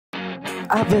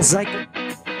VietJack.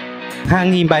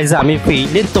 Hàng nghìn bài giảng miễn phí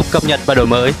liên tục cập nhật và đổi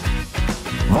mới.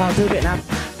 Vào thư viện app,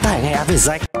 tải ngay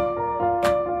VietJack.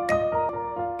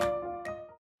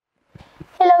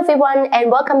 Hello everyone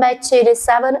and welcome back to the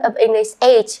 7 of English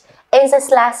 8. In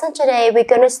this lesson today we're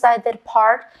going to start the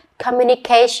part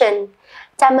communication.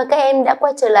 Chào mừng các em đã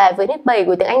quay trở lại với tiết 7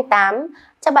 của tiếng Anh 8.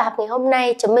 Trong bài học ngày hôm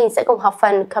nay chúng mình sẽ cùng học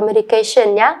phần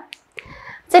communication nhé.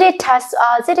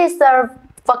 This is the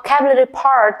vocabulary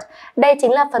part. Đây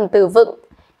chính là phần từ vựng.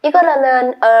 You're gonna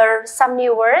learn some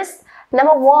new words.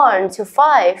 Number 1 to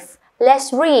 5.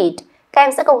 Let's read. Các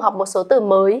em sẽ cùng học một số từ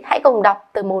mới. Hãy cùng đọc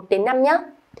từ 1 đến 5 nhé.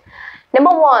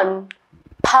 Number 1.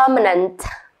 Permanent.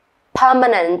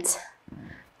 Permanent.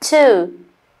 2.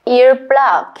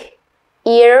 Earblock.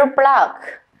 Earblock.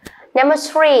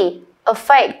 Number 3.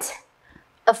 Affect.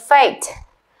 Affect.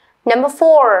 Number 4.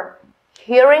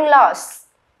 Hearing loss.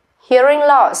 Hearing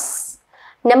loss.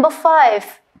 Number 5.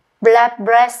 Blood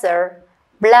pressure.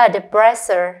 Blood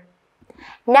pressure.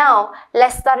 Now,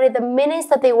 let's study the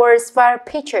meanings of the words via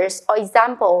pictures or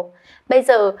example. Bây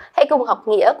giờ, hãy cùng học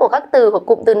nghĩa của các từ hoặc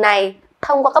cụm từ này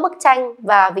thông qua các bức tranh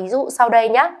và ví dụ sau đây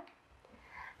nhé.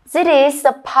 This is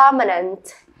a permanent.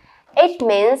 It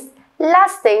means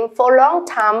lasting for a long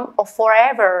time or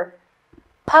forever.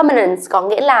 Permanent có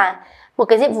nghĩa là một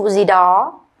cái nhiệm vụ gì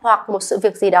đó hoặc một sự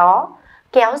việc gì đó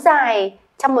kéo dài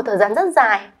trong một thời gian rất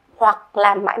dài hoặc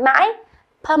là mãi mãi.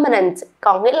 Permanent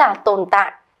có nghĩa là tồn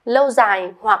tại, lâu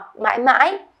dài hoặc mãi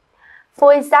mãi. For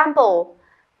example,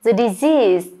 the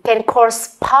disease can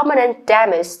cause permanent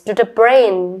damage to the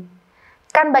brain.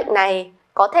 Căn bệnh này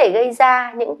có thể gây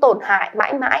ra những tổn hại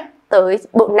mãi mãi tới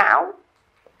bộ não.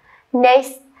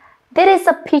 Next, this is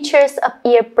a pictures of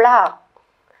earblock.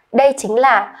 Đây chính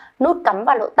là nút cắm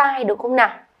vào lỗ tai đúng không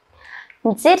nào?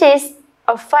 This is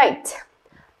affect.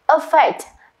 Affect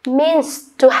means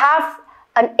to have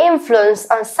an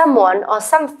influence on someone or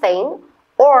something,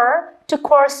 or to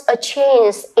cause a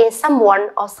change in someone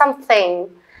or something.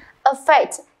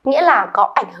 Affect nghĩa là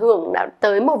có ảnh hưởng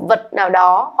tới một vật nào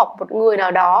đó hoặc một người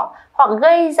nào đó, hoặc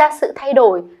gây ra sự thay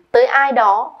đổi tới ai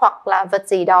đó hoặc là vật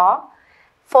gì đó.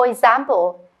 For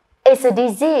example, it's a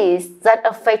disease that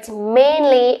affects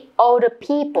mainly older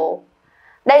people.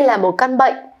 Đây là một căn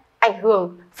bệnh ảnh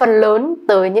hưởng phần lớn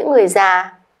tới những người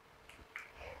già.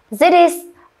 This is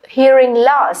hearing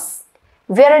loss.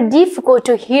 Very difficult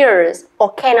to hear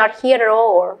or cannot hear at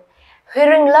all.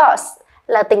 Hearing loss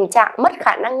là tình trạng mất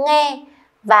khả năng nghe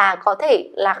và có thể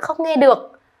là không nghe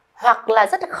được hoặc là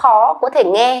rất khó có thể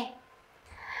nghe.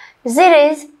 This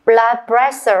is blood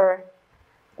pressure.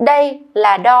 Đây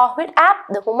là đo huyết áp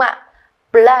được không ạ?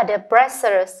 Blood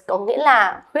pressure có nghĩa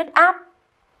là huyết áp.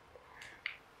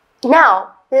 Now,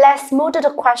 let's move to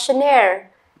the questionnaire.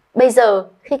 Bây giờ,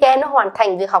 khi các em đã hoàn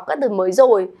thành việc học các từ mới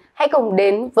rồi, hãy cùng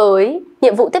đến với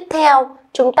nhiệm vụ tiếp theo.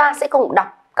 Chúng ta sẽ cùng đọc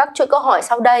các chuỗi câu hỏi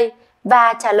sau đây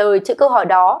và trả lời chuỗi câu hỏi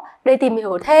đó để tìm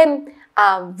hiểu thêm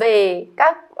về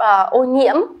các ô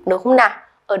nhiễm, được không nào?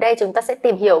 Ở đây chúng ta sẽ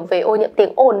tìm hiểu về ô nhiễm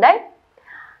tiếng ồn đấy.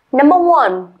 Number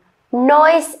 1.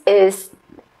 Noise is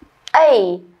A.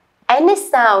 Any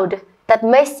sound that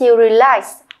makes you relax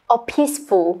or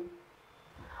peaceful.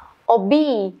 Or B.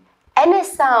 Any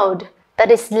sound that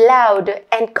is loud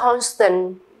and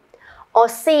constant.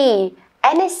 Or C.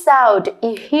 Any sound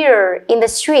you hear in the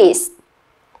streets.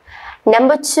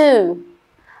 Number 2.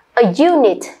 A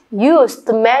unit used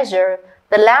to measure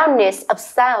the loudness of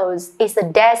sounds is a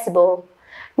decibel.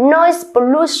 Noise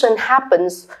pollution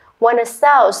happens when a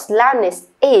sound's loudness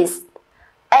is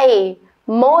A.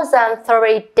 More than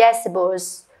 30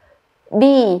 decibels.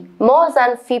 B. More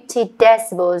than 50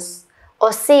 decibels.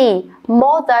 Or C.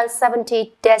 More than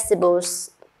 70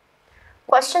 decibels.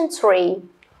 Question 3.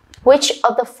 Which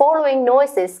of the following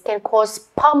noises can cause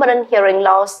permanent hearing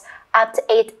loss after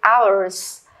 8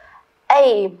 hours?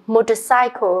 A.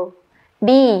 Motorcycle.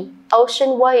 B.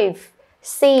 Ocean wave.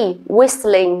 C.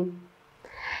 Whistling.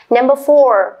 Number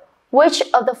 4. Which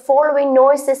of the following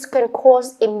noises can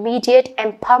cause immediate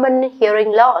and permanent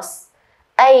hearing loss?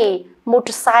 A.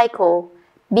 Motorcycle.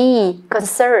 B.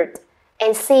 Concert.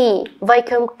 And C.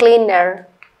 Vacuum cleaner.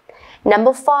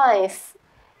 Number 5.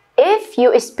 If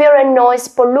you experience noise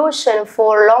pollution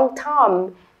for a long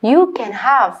time, you can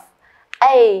have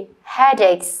A.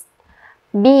 Headaches.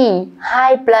 B.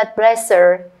 High blood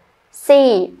pressure.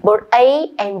 C. Both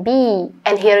A and B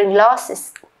and hearing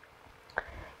losses.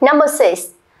 Number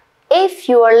 6. If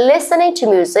you are listening to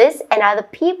music and other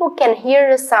people can hear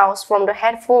the sounds from the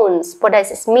headphones, what does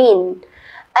this mean?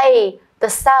 A. The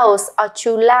sounds are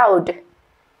too loud.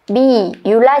 B.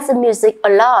 You like the music a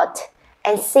lot.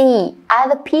 And C.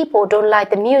 Other people don't like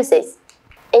the music.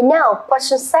 And now,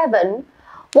 question 7.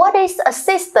 What is a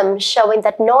system showing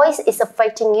that noise is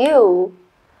affecting you?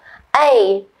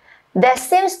 A. There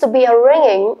seems to be a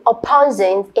ringing or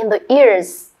pounding in the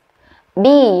ears.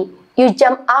 B. You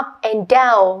jump up and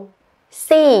down.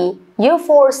 C. You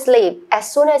fall asleep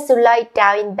as soon as you lie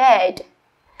down in bed.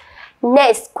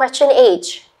 Next, question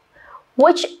H.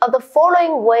 Which of the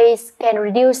following ways can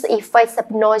reduce the effects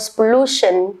of noise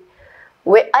pollution?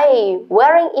 With A.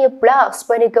 Wearing earplugs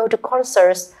when you go to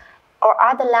concerts or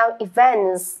other loud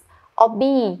events. Or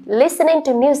B. Listening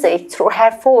to music through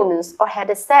headphones or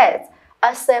headsets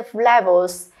at safe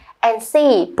levels. And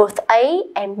C. Both A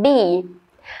and B.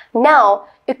 Now,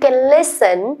 you can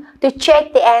listen to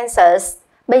check the answers.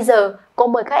 Bây giờ, cô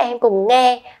mời các em cùng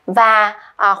nghe và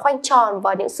khoanh tròn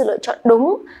vào những sự lựa chọn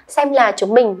đúng, xem là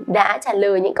chúng mình đã trả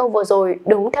lời những câu vừa rồi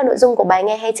đúng theo nội dung của bài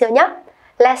nghe hay chưa nhé.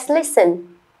 Let's listen.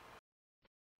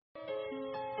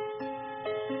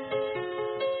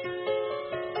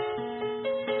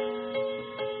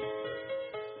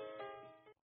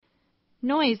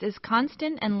 Noise is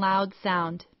constant and loud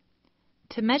sound.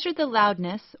 To measure the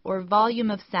loudness or volume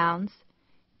of sounds,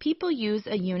 people use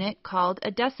a unit called a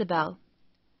decibel.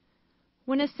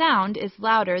 When a sound is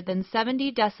louder than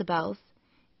 70 decibels,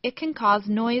 it can cause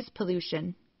noise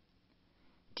pollution.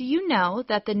 Do you know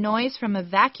that the noise from a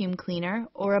vacuum cleaner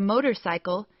or a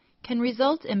motorcycle can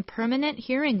result in permanent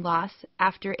hearing loss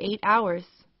after 8 hours?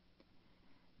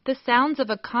 The sounds of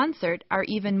a concert are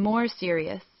even more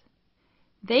serious.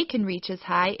 They can reach as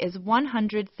high as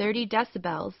 130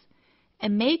 decibels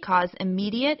and may cause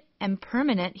immediate and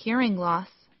permanent hearing loss.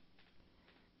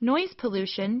 Noise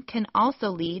pollution can also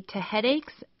lead to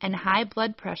headaches and high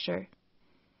blood pressure.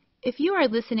 If you are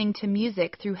listening to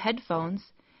music through headphones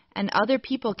and other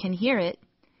people can hear it,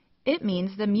 it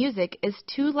means the music is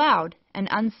too loud and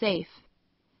unsafe.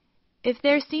 If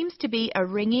there seems to be a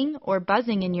ringing or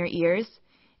buzzing in your ears,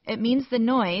 it means the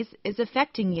noise is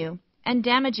affecting you and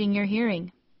damaging your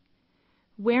hearing.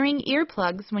 Wearing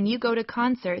earplugs when you go to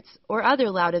concerts or other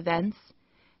loud events,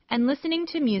 and listening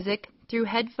to music through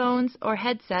headphones or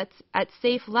headsets at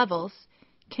safe levels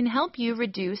can help you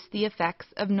reduce the effects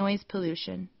of noise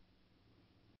pollution.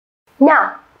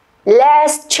 Now,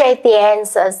 let's check the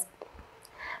answers.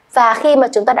 Và khi mà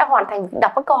chúng ta đã hoàn thành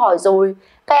đọc các câu hỏi rồi,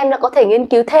 các em đã có thể nghiên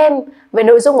cứu thêm về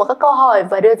nội dung của các câu hỏi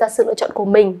và đưa ra sự lựa chọn của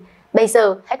mình. Bây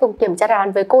giờ, hãy cùng kiểm tra đáp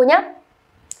án với cô nhé.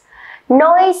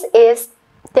 Noise is,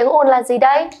 tiếng ồn là gì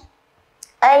đây?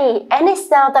 A. Any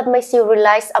sound that makes you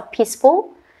relax or peaceful.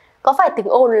 Có phải tiếng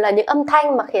ồn là những âm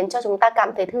thanh mà khiến cho chúng ta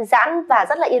cảm thấy thư giãn và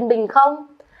rất là yên bình không?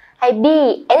 Hay B.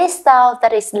 Any sound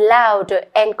that is loud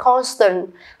and constant.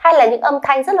 Hay là những âm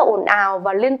thanh rất là ồn ào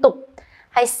và liên tục.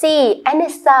 Hay C. Any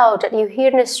sound that you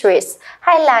hear in the streets.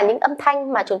 Hay là những âm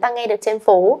thanh mà chúng ta nghe được trên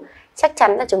phố. Chắc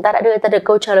chắn là chúng ta đã đưa ra được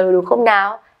câu trả lời đúng không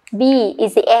nào? B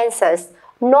is the answers.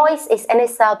 Noise is any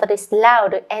sound that is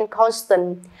loud and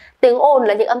constant. Tiếng ồn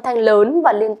là những âm thanh lớn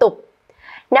và liên tục.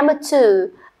 Number 2.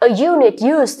 A unit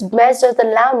used to measure the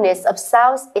loudness of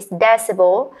sounds is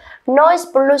decibel.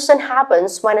 Noise pollution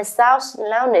happens when a sound's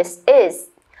loudness is.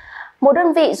 Một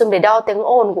đơn vị dùng để đo tiếng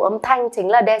ồn của âm thanh chính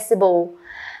là decibel.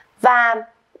 Và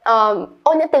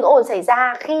ô nhiễm tiếng ồn xảy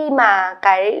ra khi mà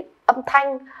cái âm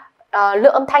thanh,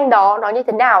 lượng âm thanh đó nó như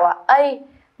thế nào ạ? A.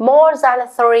 More than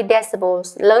 30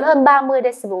 decibels, lớn hơn 30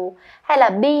 decibel. Hay là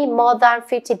B. More than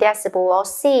 50 decibel. Or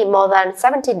C. More than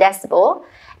 70 decibel.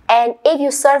 And if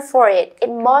you search for it, it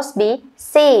must be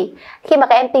C. Khi mà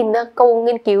các em tìm ra câu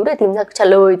nghiên cứu để tìm ra trả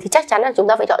lời thì chắc chắn là chúng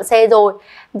ta phải chọn C rồi.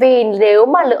 Vì nếu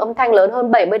mà lượng âm thanh lớn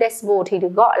hơn 70 decibel thì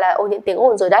được gọi là ô nhiễm tiếng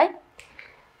ồn rồi đấy.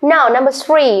 Now, number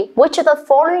 3. Which of the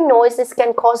following noises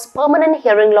can cause permanent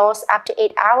hearing loss after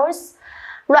 8 hours?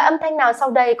 Loại âm thanh nào sau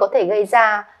đây có thể gây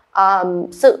ra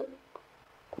sự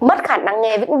mất khả năng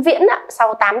nghe vĩnh viễn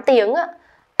sau 8 tiếng?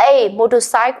 A.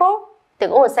 Motorcycle,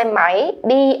 tiếng ồn xe máy.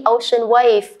 B. Ocean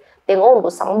wave, tiếng ồn của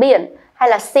sóng biển. Hay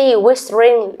là C.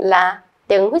 Whistling, là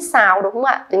tiếng huýt sáo, đúng không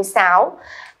ạ? Tiếng sáo.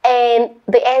 And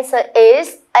the answer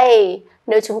is A.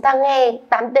 Nếu chúng ta nghe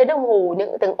 8 tiếng đồng hồ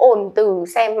những tiếng ồn từ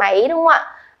xe máy, đúng không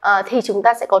ạ? Thì chúng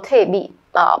ta sẽ có thể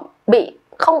bị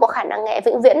không có khả năng nghe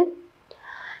vĩnh viễn.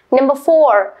 Number 4.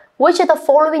 Which of the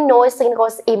following noise can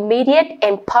cause immediate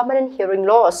and permanent hearing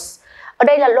loss? Ở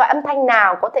đây là loại âm thanh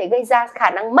nào có thể gây ra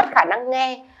mất khả năng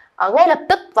nghe ngay lập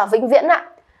tức và vĩnh viễn ạ?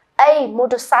 A.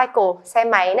 Motorcycle, xe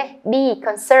máy này. B.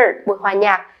 Concert, buổi hòa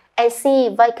nhạc. And C.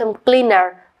 Vacuum cleaner,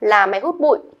 là máy hút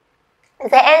bụi.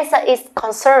 The answer is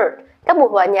concert. Các buổi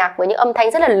hòa nhạc với những âm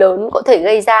thanh rất là lớn có thể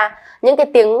gây ra những cái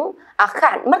tiếng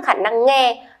mất khả năng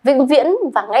nghe vĩnh viễn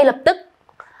và ngay lập tức.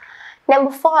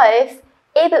 Number 5.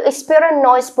 If you experience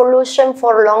noise pollution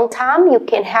for a long time, you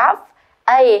can have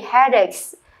A.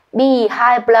 Headaches, B.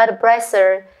 High blood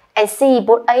pressure, and C.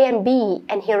 Both A and B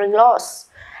and hearing loss.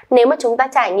 Nếu mà chúng ta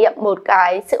trải nghiệm một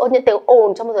cái sự ô nhiễm tiếng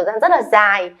ồn trong một thời gian rất là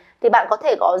dài thì bạn có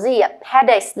thể có gì ạ?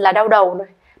 Headache là đau đầu này,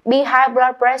 B. High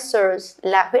blood pressure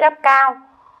là huyết áp cao,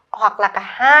 hoặc là cả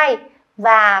hai,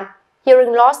 và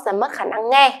hearing loss là mất khả năng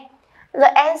nghe. The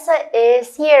answer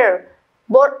is here,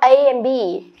 both A and B.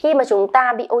 Khi mà chúng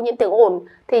ta bị ô nhiễm tiếng ồn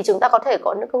thì chúng ta có thể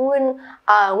có những cái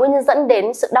nguyên nhân dẫn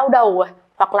đến sự đau đầu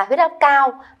hoặc là huyết áp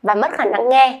cao và mất khả năng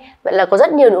nghe. Vậy là có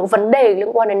rất nhiều những vấn đề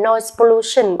liên quan đến noise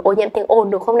pollution, ô nhiễm tiếng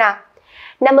ồn, đúng không nào?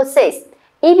 Number 6.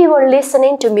 If you are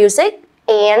listening to music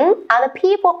and other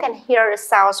people can hear the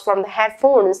sounds from the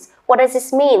headphones, what does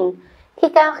this mean?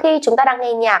 Khi chúng ta đang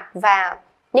nghe nhạc và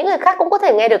những người khác cũng có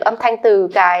thể nghe được âm thanh từ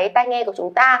cái tai nghe của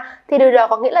chúng ta thì điều đó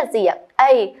có nghĩa là gì ạ?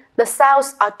 A. The sounds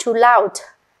are too loud.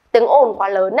 Tiếng ồn quá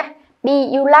lớn này. B.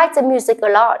 You like the music a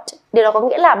lot. Điều đó có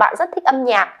nghĩa là bạn rất thích âm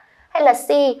nhạc. Hay là C.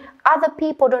 Other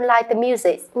people don't like the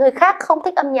music. Người khác không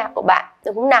thích âm nhạc của bạn,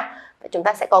 đúng không nào? Vậy chúng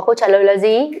ta sẽ có câu trả lời là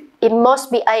gì? It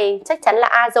must be A. Chắc chắn là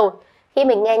A rồi. Khi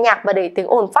mình nghe nhạc và để tiếng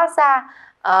ồn phát ra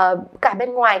cả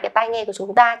bên ngoài cái tai nghe của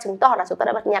chúng ta, chứng tỏ là chúng ta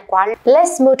đã bật nhạc quá.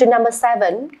 Let's move to number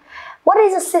 7. What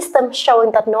is the system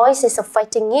showing that noise is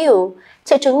affecting you?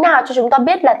 Triệu chứng nào cho chúng ta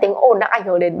biết là tiếng ồn đang ảnh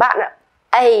hưởng đến bạn ạ?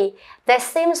 A. There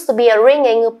seems to be a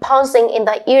ringing, pulsing in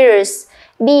the ears.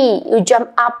 B. You jump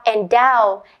up and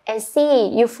down. And C.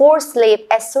 You fall asleep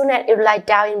as soon as you lie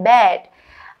down in bed.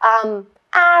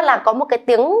 A là có một cái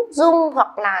tiếng rung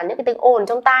hoặc là những cái tiếng ồn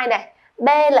trong tai này. B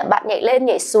là bạn nhảy lên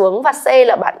nhảy xuống, và C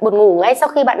là bạn buồn ngủ ngay sau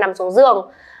khi bạn nằm xuống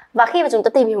giường. Và khi mà chúng ta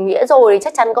tìm hiểu nghĩa rồi thì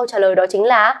chắc chắn câu trả lời đó chính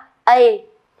là A.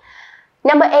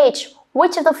 Number 8. Which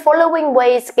of the following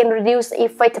ways can reduce the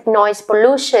effect of noise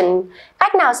pollution?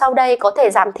 Cách nào sau đây có thể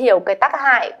giảm thiểu cái tác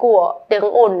hại của tiếng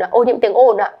ồn, ô nhiễm tiếng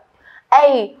ồn ạ? A.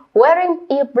 Wearing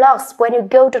earplugs when you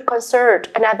go to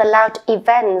concert and other loud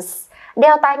events.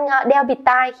 Đeo bịt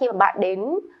tai khi mà bạn đến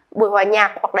buổi hòa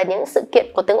nhạc hoặc là những sự kiện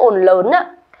có tiếng ồn lớn ạ.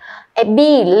 B.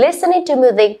 Listening to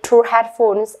music through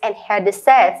headphones and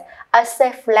headsets at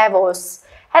safe levels.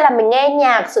 Hay là mình nghe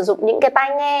nhạc sử dụng những cái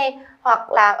tai nghe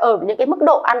hoặc là ở những cái mức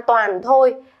độ an toàn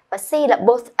thôi. Và C là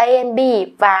both A and B,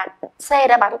 và C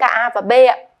đã bán cả A và B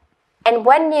ạ. And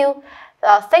when you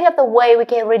think of the way we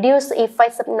can reduce the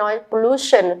effects of noise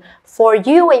pollution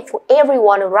for you and for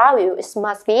everyone around you, it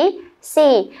must be C.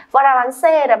 Và đáp án C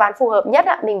là đáp án phù hợp nhất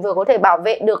ạ. Mình vừa có thể bảo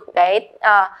vệ được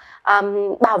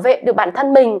bảo vệ được bản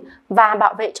thân mình và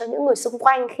bảo vệ cho những người xung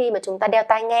quanh khi mà chúng ta đeo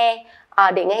tai nghe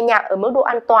để nghe nhạc ở mức độ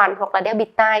an toàn, hoặc là đeo bịt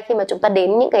tai khi mà chúng ta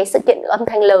đến những cái sự kiện âm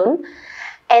thanh lớn.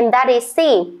 And that is C.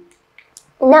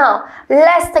 Now,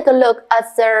 let's take a look at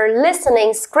the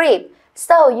listening script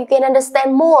so you can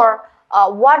understand more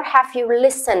what have you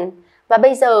listened. Và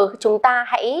bây giờ chúng ta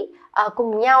hãy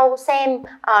cùng nhau xem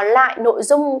lại nội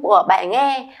dung của bài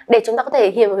nghe để chúng ta có thể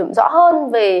hiểu rõ hơn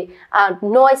về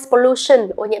noise pollution,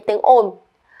 ô nhiễm tiếng ồn.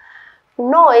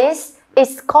 Noise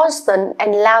is constant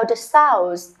and loud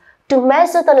sounds. To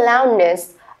measure the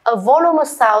loudness, a volume of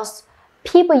sounds,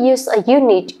 people use a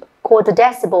unit called the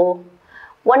decibel.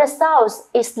 When a sound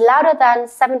is louder than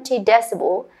 70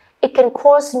 decibel, it can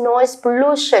cause noise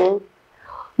pollution.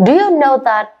 Do you know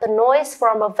that the noise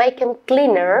from a vacuum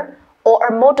cleaner or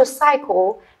a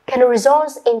motorcycle can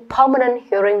result in permanent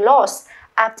hearing loss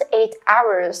after 8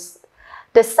 hours?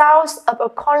 The sounds of a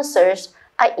concert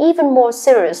are even more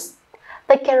serious.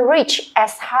 They can reach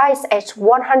as high as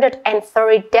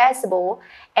 130 decibel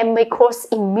and may cause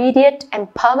immediate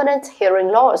and permanent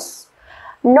hearing loss.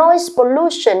 Noise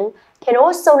pollution can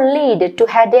also lead to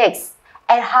headaches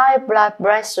and high blood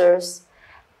pressures.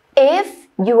 If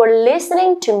you are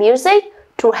listening to music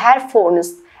through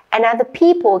headphones and other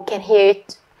people can hear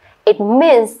it, it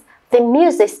means the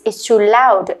music is too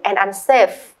loud and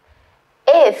unsafe.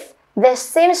 If there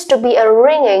seems to be a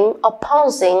ringing or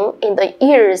pulsing in the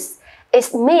ears,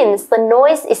 it means the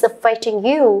noise is affecting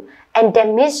you and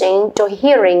damaging your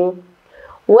hearing.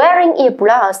 Wearing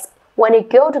earplugs when you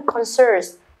go to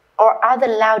concerts or other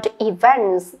loud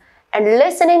events and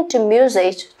listening to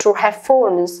music through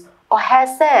headphones or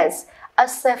headsets at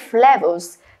safe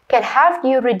levels can help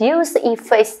you reduce the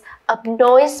effects of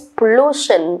noise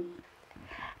pollution.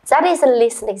 That is a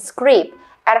listening script,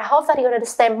 and I hope that you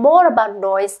understand more about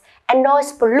noise and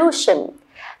noise pollution.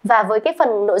 Và với cái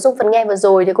nội dung phần nghe vừa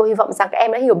rồi thì cô hy vọng rằng các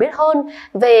em đã hiểu biết hơn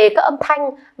về các âm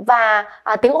thanh và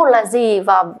tiếng ồn là gì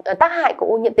và tác hại của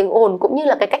ô nhiễm tiếng ồn, cũng như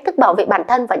là cái cách thức bảo vệ bản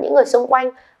thân và những người xung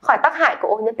quanh khỏi tác hại của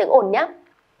ô nhiễm tiếng ồn nhé.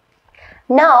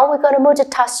 Now we're gonna move to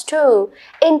task 2.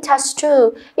 In task 2,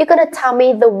 you're gonna tell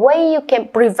me the way you can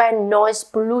prevent noise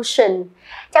pollution.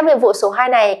 Trong nhiệm vụ số 2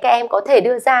 này, các em có thể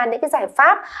đưa ra những cái giải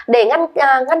pháp để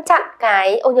ngăn chặn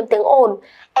cái ô nhiễm tiếng ồn.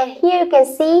 And here you can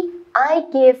see I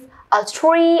give 3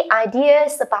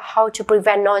 ideas about how to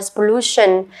prevent noise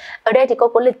pollution. Ở đây thì cô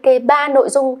có liệt kê 3 nội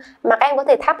dung mà các em có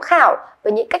thể tham khảo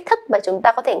về những cách thức mà chúng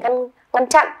ta có thể ngăn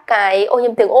chặn cái ô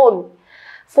nhiễm tiếng ồn.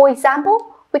 For example,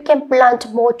 we can plant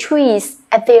more trees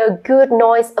and they are good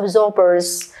noise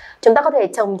absorbers. Chúng ta có thể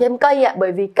trồng thêm cây ạ,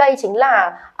 bởi vì cây chính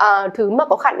là thứ mà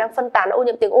có khả năng phân tán ô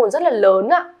nhiễm tiếng ồn rất là lớn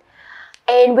ạ.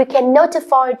 And we can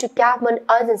notify to government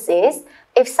agencies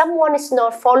if someone is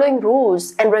not following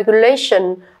rules and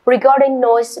regulation regarding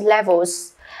noise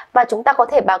levels. Và chúng ta có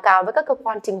thể báo cáo với các cơ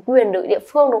quan chính quyền ở địa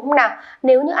phương, đúng không nào?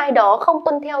 Nếu như ai đó không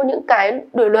tuân theo những cái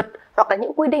điều luật hoặc là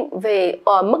những quy định về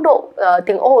mức độ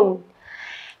tiếng ồn.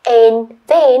 And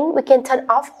then we can turn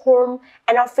off home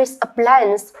and office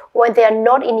appliances when they are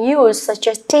not in use, such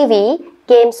as TV,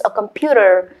 games or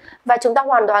computer. Và chúng ta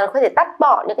hoàn toàn có thể tắt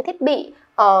bỏ những cái thiết bị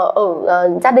ở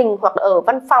gia đình hoặc ở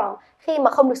văn phòng khi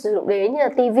mà không được sử dụng đến, như là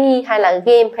TV hay là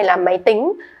game hay là máy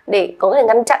tính, để có thể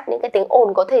ngăn chặn những cái tiếng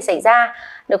ồn có thể xảy ra,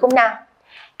 được không nào?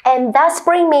 And that's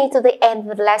bring me to the end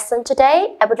of the lesson today.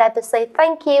 I would like to say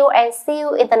thank you and see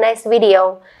you in the next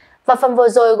video. Và phần vừa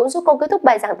rồi cũng giúp cô kết thúc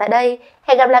bài giảng tại đây.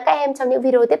 Hẹn gặp lại các em trong những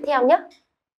video tiếp theo nhé.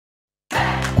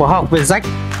 Khóa học VietJack,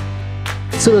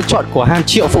 sự lựa chọn của hàng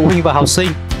triệu phụ huynh và học sinh.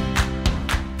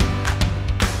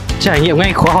 Trải nghiệm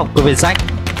ngay khóa học của VietJack.